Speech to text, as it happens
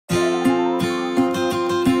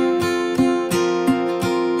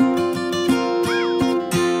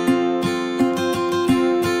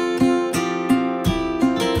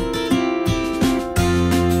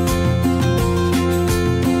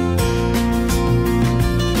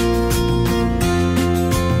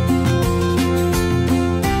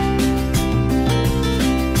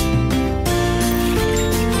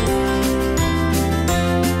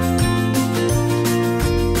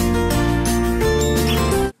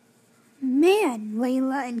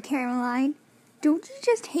Layla and Coralline. Don't you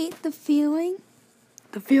just hate the feeling?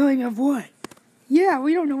 The feeling of what? Yeah,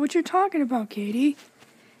 we don't know what you're talking about, Katy.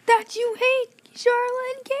 That you hate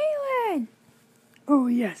Charla and Kaitlyn. Oh,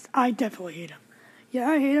 yes, I definitely hate them. Yeah,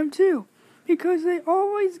 I hate them too. Because they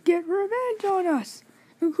always get revenge on us,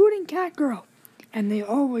 including Catgirl. And they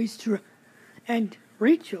always try. And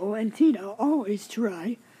Rachel and Tina always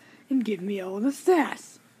try and give me all the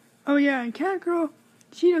sass. Oh, yeah, and Catgirl,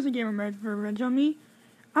 she doesn't get revenge on me.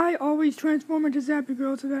 I always transform into Zappy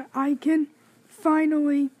Girl so that I can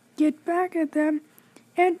finally get back at them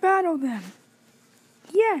and battle them.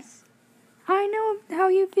 Yes, I know how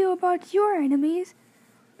you feel about your enemies,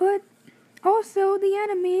 but also the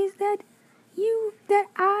enemies that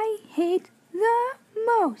I hate the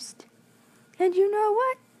most. And you know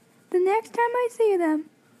what? The next time I see them,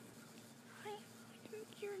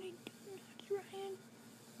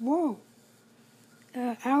 Whoa.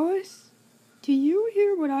 Alice, do you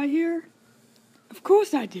hear what I hear? Of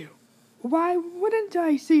course I do. Why wouldn't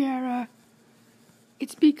I, Sierra?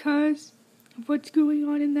 It's because of what's going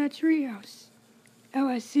on in that treehouse. Oh,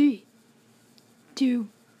 I see. Do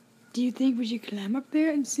you think we should climb up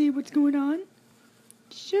there and see what's going on?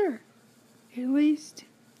 Sure. At least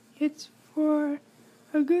it's for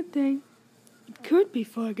a good thing. It could be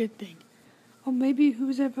for a good thing. Or maybe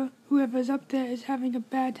whoever's up there is having a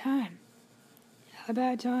bad time. A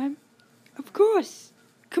bad time? Of course.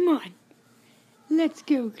 Come on. Let's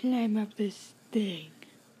go climb up this thing.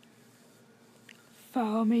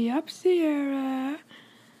 Follow me up, Sierra.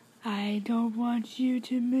 I don't want you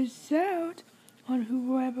to miss out on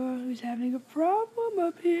whoever who's having a problem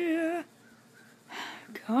up here.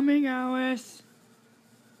 Coming, Alice.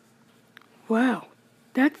 Wow,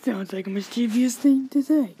 that sounds like a mischievous thing to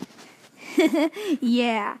say.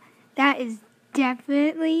 yeah, that is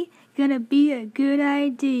definitely gonna be a good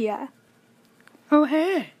idea. Oh,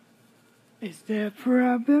 hey. Is there a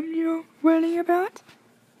problem you're worrying about?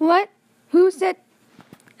 What? Who said...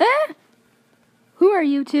 Who are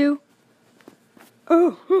you two?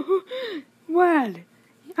 Oh, well,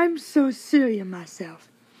 I'm so silly of myself.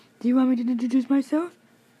 Do you want me to introduce myself?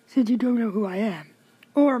 Since you don't know who I am.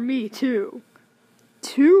 Or me, too.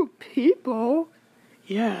 2 people?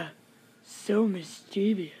 Yeah, so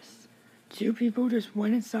mischievous. 2 people just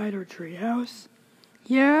went inside our treehouse?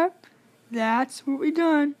 Yep, that's what we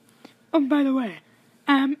done. Oh, by the way,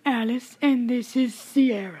 I'm Alice and this is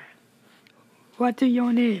Sierra. What are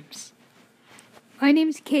your names? My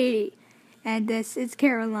name's Katy, and this is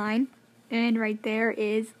Coralline, and right there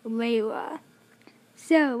is Layla.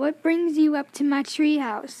 So, what brings you up to my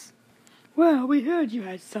treehouse? Well, we heard you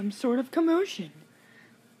had some sort of commotion.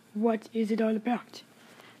 What is it all about?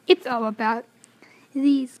 It's all about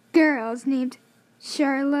these girls named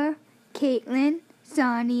Charla, Kaitlyn,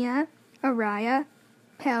 Sonia, Araya,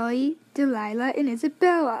 Pelly, Delilah, and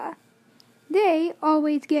Isabella. They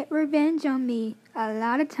always get revenge on me a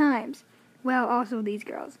lot of times. Well, also these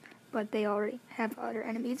girls, but they already have other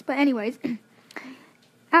enemies. But anyways,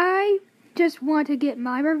 I just want to get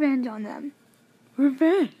my revenge on them.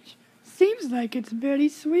 Revenge? Seems like it's very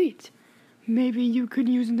sweet. Maybe you could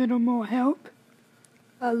use a little more help?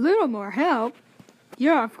 A little more help?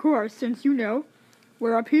 Yeah, of course, since you know,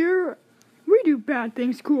 we're up here, we do bad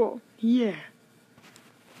things cool. Yeah.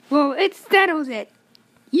 Well, it settles it.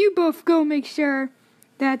 You both go make sure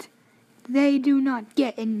that they do not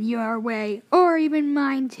get in your way, or even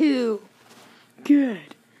mine too.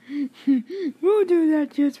 Good. We'll do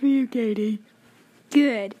that just for you, Katy.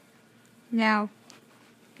 Good. Now,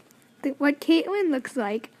 what Kaitlyn looks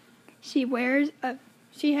like, she has a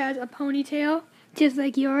ponytail just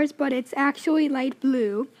like yours, but it's actually light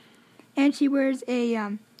blue, and she wears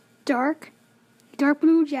a dark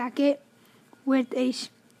blue jacket with a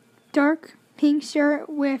dark pink shirt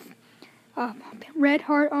with a red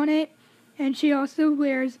heart on it, and she also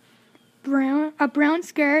wears a brown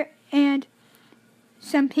skirt and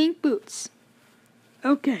some pink boots.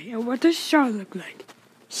 Okay, and what does Charla look like?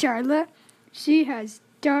 Charla, she has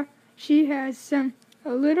a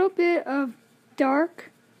little bit of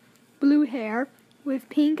dark blue hair with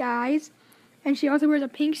pink eyes, and she also wears a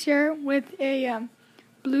pink shirt with a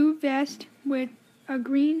blue vest with a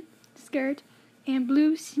green skirt and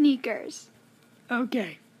blue sneakers.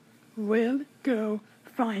 Okay, we'll go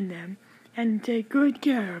find them and take good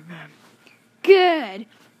care of them. Good.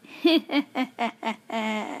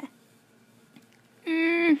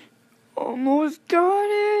 Almost got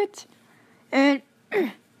it. And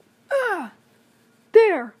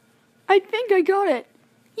there. I think I got it.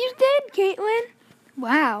 You did,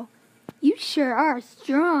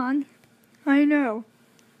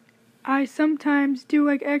 I sometimes do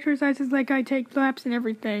like exercises like I take laps and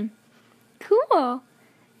everything. Cool.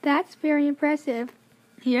 That's very impressive.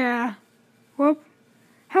 Yeah. Well,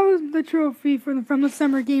 how does the trophy from the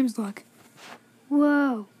summer games look?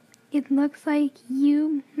 Whoa. It looks like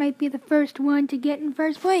you might be the first one to get in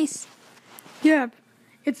first place. Yep.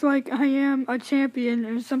 It's like I am a champion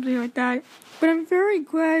or something like that. But I'm very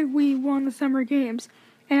glad we won the summer games.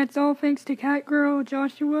 And it's all thanks to Catgirl,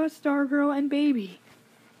 Joshua, Stargirl, and Baby.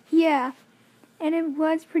 Yeah. And it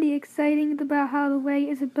was pretty exciting about how the way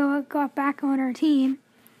Isabella got back on our team.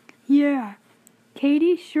 Yeah.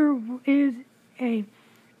 Katy sure is an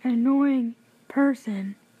annoying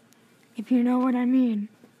person, if you know what I mean.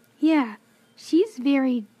 Yeah, she's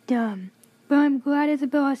very dumb. But I'm glad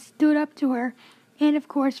Isabella stood up to her, and of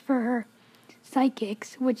course for her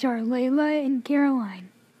psychics, which are Layla and Coralline.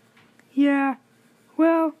 Yeah,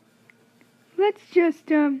 well, let's just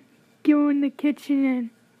go in the kitchen and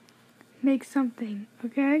make something,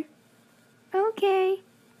 okay? Okay,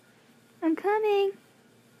 I'm coming.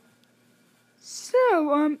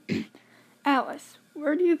 So, Alice,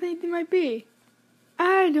 where do you think they might be?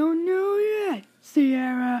 I don't know yet,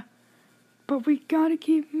 Sierra. But we gotta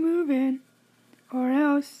keep moving, or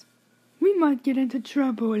else we might get into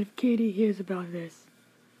trouble if Katy hears about this.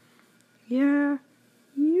 Yeah,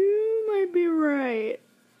 you might be right.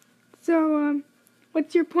 So,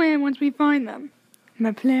 what's your plan once we find them?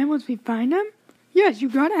 My plan once we find them? Yes, you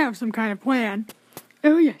gotta have some kind of plan.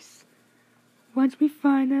 Oh, yes. Once we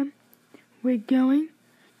find them, we're going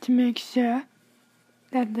to make sure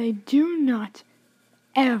that they do not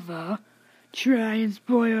ever try and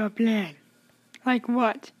spoil our plan. Like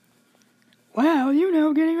what? Well, you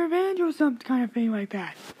know, getting revenge or some kind of thing like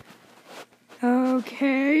that.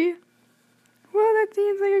 Okay. Well, that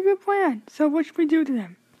seems like a good plan. So what should we do to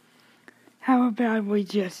them? How about we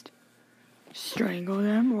just strangle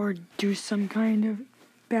them or do some kind of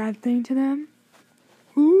bad thing to them?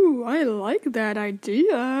 Ooh, I like that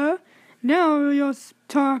idea. Now you're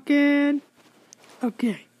talking.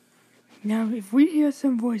 Okay. Now, if we hear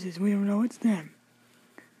some voices, we don't know it's them.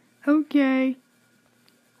 Okay.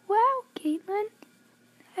 Wow, Kaitlyn,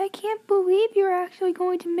 I can't believe you're actually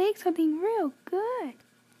going to make something real good.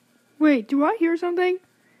 Wait, do I hear something?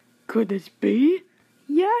 Could this be?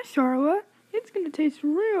 Yeah, Charla, it's gonna taste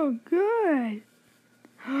real good.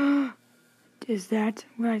 Is that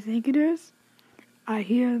what I think it is? I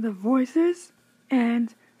hear the voices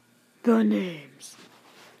and the names.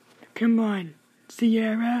 Come on,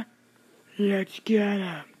 Sierra, let's get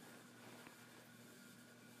 'em.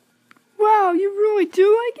 Wow, you really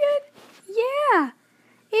do like it? Yeah,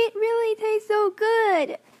 it really tastes so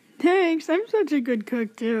good. Thanks, I'm such a good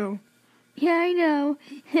cook too. Yeah, I know.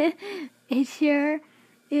 It sure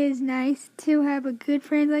is nice to have a good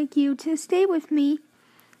friend like you to stay with me.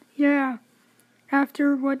 Yeah,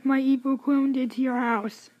 after what my evil clone did to your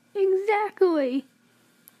house. Exactly.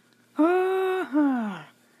 Uh-huh.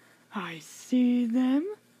 I see them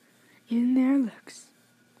in their looks.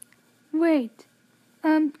 Wait,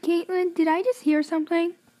 Kaitlyn, did I just hear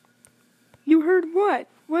something? You heard what?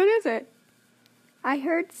 What is it? I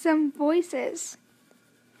heard some voices.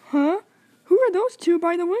 Huh? Who are those two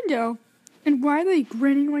by the window? And why are they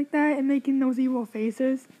grinning like that and making those evil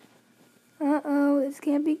faces? Uh-oh, this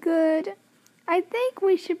can't be good. I think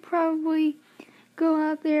we should probably go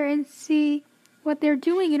out there and see what they're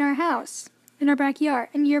doing in our house, in our backyard,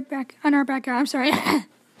 on our backyard, I'm sorry.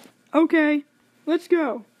 Okay, let's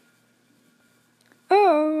go.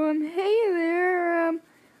 Oh, hey there,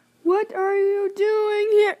 what are you doing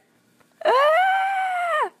here?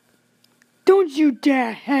 Ah! Don't you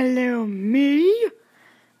dare hello me!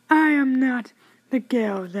 I am not the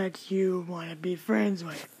girl that you want to be friends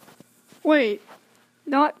with. Wait,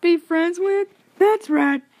 not be friends with? That's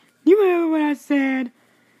right. You heard what I said.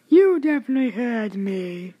 You definitely heard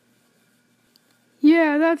me.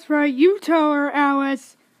 Yeah, that's right. You tell her,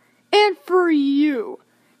 Alice. And for you,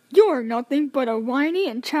 you're nothing but a whiny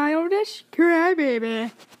and childish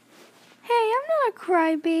crybaby. Hey, I'm not a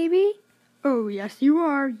crybaby. Oh, yes, you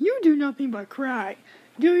are. You do nothing but cry.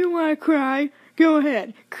 Do you want to cry? Go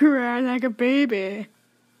ahead. Cry like a baby.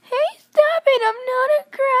 Hey, stop it. I'm not a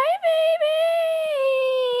crybaby.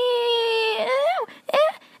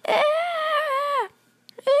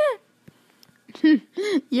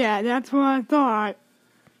 Yeah, that's what I thought.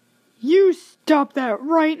 You stop that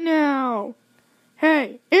right now.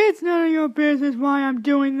 Hey, it's none of your business why I'm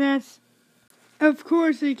doing this. Of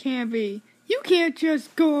course it can't be. You can't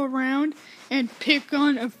just go around and pick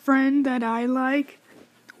on a friend that I like.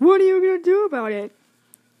 What are you going to do about it?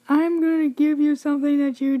 I'm going to give you something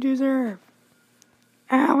that you deserve.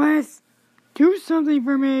 Alice, do something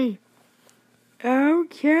for me.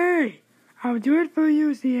 Okay, I'll do it for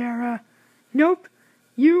you, Sierra. Nope,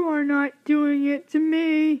 you are not doing it to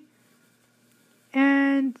me.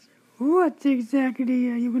 And what exactly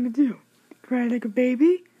are you gonna do? Cry like a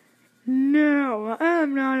baby? No,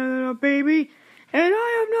 I'm not a little baby, and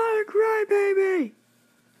I am not a crybaby.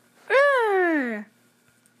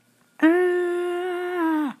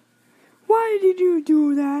 Why did you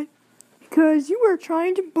do that? Because you were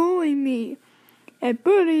trying to bully me, and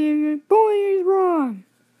bullying is wrong.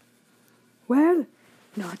 Well,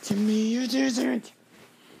 not to me it isn't.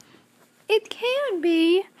 It can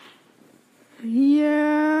be.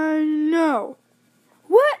 Yeah, no.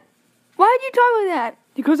 What? Why'd you talk like that?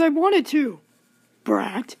 Because I wanted to.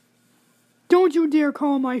 Brat. Don't you dare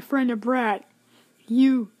call my friend a brat.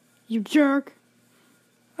 You jerk.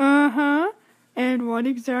 Uh-huh. And what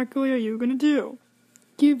exactly are you gonna do?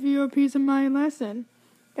 Give you a piece of my lesson.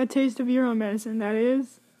 A taste of your own medicine, that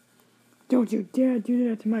is. Don't you dare do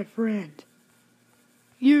that to my friend.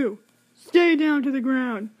 You, stay down to the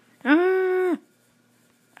ground. Ah!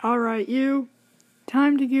 Alright, you.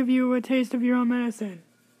 Time to give you a taste of your own medicine.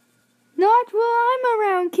 Not while I'm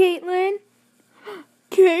around, Kaitlyn.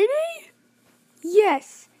 Katy?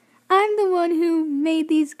 Yes, I'm the one who made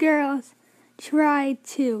these girls try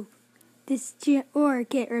to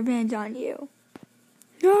get revenge on you.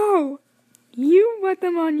 No! You let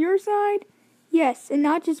them on your side? Yes, and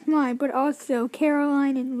not just mine, but also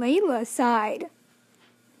Coralline and Layla's side.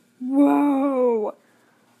 Whoa!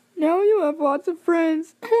 Now you have lots of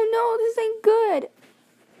friends. Oh no, this ain't good.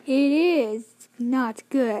 It is not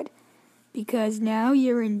good, because now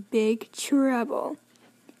you're in big trouble.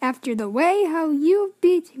 After the way how you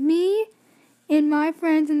beat me and my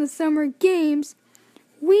friends in the summer games,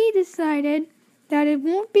 we decided that it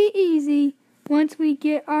won't be easy once we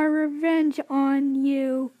get our revenge on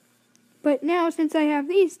you. But now, since I have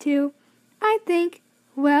these two, I think,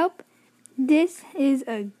 well, this is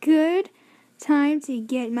a good time to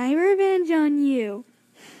get my revenge on you.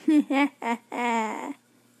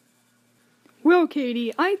 Well,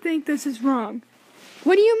 Katy, I think this is wrong.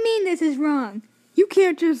 What do you mean this is wrong? You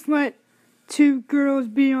can't just let two girls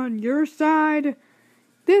be on your side.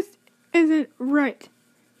 This isn't right.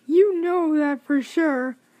 You know that for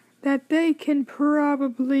sure, that they can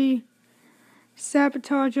probably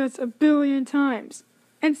sabotage us 1 billion times.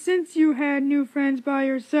 And since you had new friends by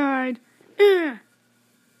your side,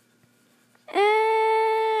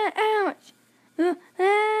 Ouch.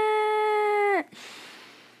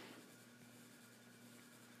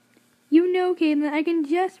 You know, Kaitlyn, I can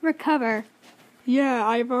just recover. yeah,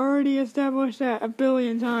 I've already established that 1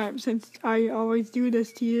 billion times since I always do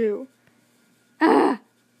this to you.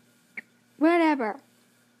 Whatever.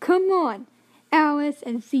 Come on, Alice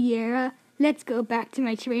and Sierra, let's go back to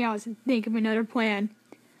my treehouse and think of another plan.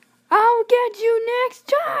 I'll get you next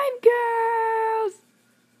time, girls!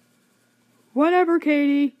 Whatever,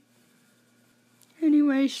 Katy.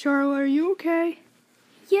 Anyway, Charla, are you okay?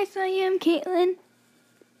 Yes, I am, Kaitlyn.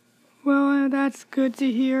 Well, that's good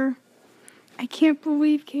to hear. I can't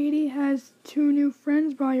believe Katy has 2 new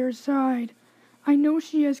friends by her side. I know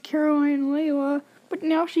she has Coralline and Layla, but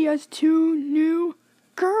now she has 2 new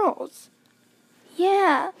girls.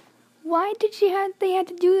 Yeah. Why did they had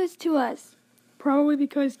to do this to us? Probably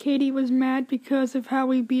because Katy was mad because of how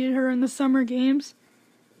we beat her in the summer games.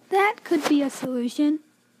 That could be a solution.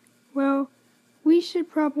 Well, we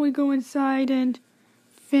should probably go inside and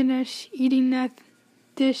finish eating that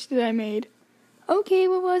dish that I made. Okay,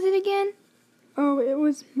 what was it again? Oh, it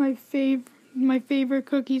was my favorite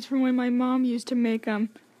cookies from when my mom used to make them.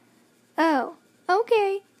 Oh,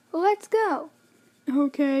 okay. Let's go.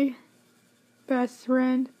 Okay, best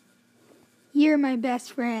friend. You're my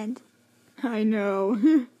best friend. I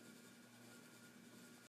know.